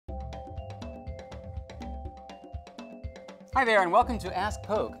Hi there, and welcome to Ask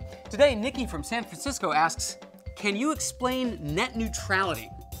Pogue. Today, Nikki from San Francisco asks, can you explain net neutrality?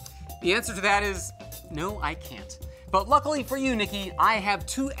 The answer to that is, no, I can't. But luckily for you, Nikki, I have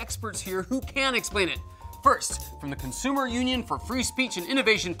two experts here who can explain it. First, from the Consumer Union for Free Speech and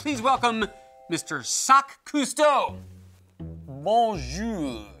Innovation, please welcome Mr. Sock Hudson.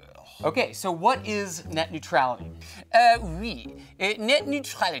 Bonjour. Okay, so what is net neutrality? Net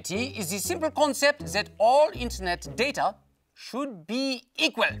neutrality is the simple concept that all internet data should be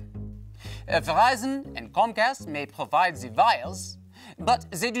equal. Verizon and Comcast may provide the wires, but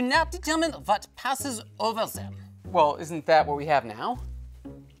they do not determine what passes over them. Well, isn't that what we have now?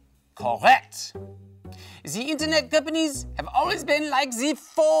 Correct. The internet companies have always been like the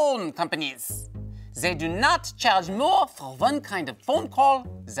phone companies. They do not charge more for one kind of phone call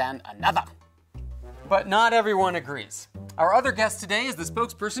than another. But not everyone agrees. Our other guest today is the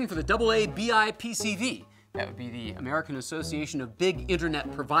spokesperson for the AABIPCV. That would be the American Association of Big Internet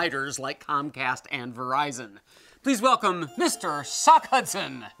Providers like Comcast and Verizon. Please welcome Mr. Sock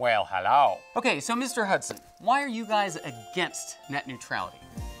Hudson. Well, hello. Okay, so Mr. Hudson, why are you guys against net neutrality?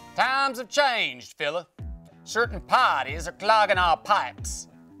 Times have changed, fella. Certain parties are clogging our pipes.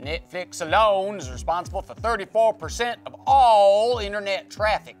 Netflix alone is responsible for 34% of all internet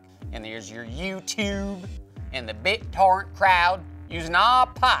traffic. And there's your YouTube and the BitTorrent crowd using our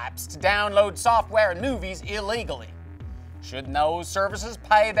pipes to download software and movies illegally. Shouldn't those services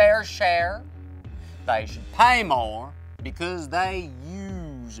pay their share? They should pay more because they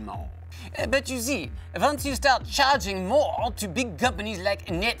use more. But you see, once you start charging more to big companies like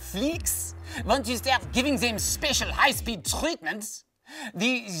Netflix, once you start giving them special high-speed treatments,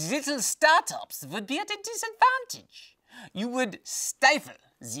 the little startups would be at a disadvantage. You would stifle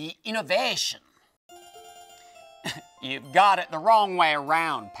the innovation. You've got it the wrong way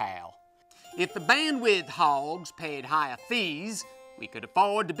around, pal. If the bandwidth hogs paid higher fees, we could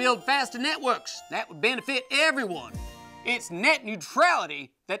afford to build faster networks. That would benefit everyone. It's net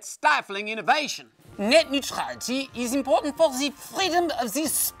neutrality that's stifling innovation. Net neutrality is important for the freedom of the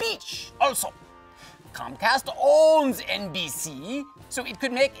speech also. Comcast owns NBC, so it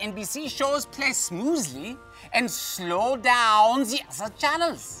could make NBC shows play smoothly and slow down the other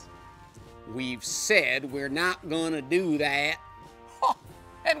channels. We've said we're not gonna do that. Oh,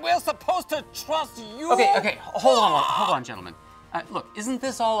 and we're supposed to trust you? Okay, hold on, gentlemen. Look, isn't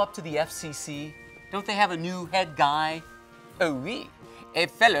this all up to the FCC? Don't they have a new head guy? Oh, oui. A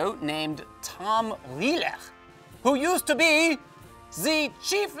fellow named Tom Wheeler, who used to be the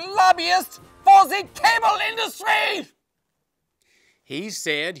chief lobbyist for the cable industry. He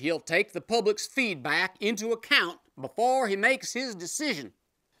said he'll take the public's feedback into account before he makes his decision.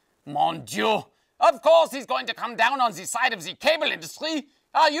 Mon Dieu, of course he's going to come down on the side of the cable industry.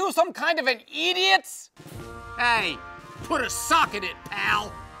 Are you some kind of an idiot? Hey, put a sock in it,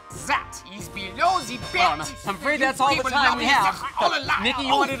 pal. That is below the belt. I'm afraid that's all the time we have. Nikki,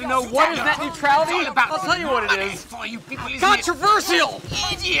 you wanted to know what is net neutrality? I'll tell you what it is. Controversial!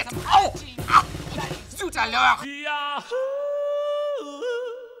 Idiot! Oh! Zut alors! Yahoo!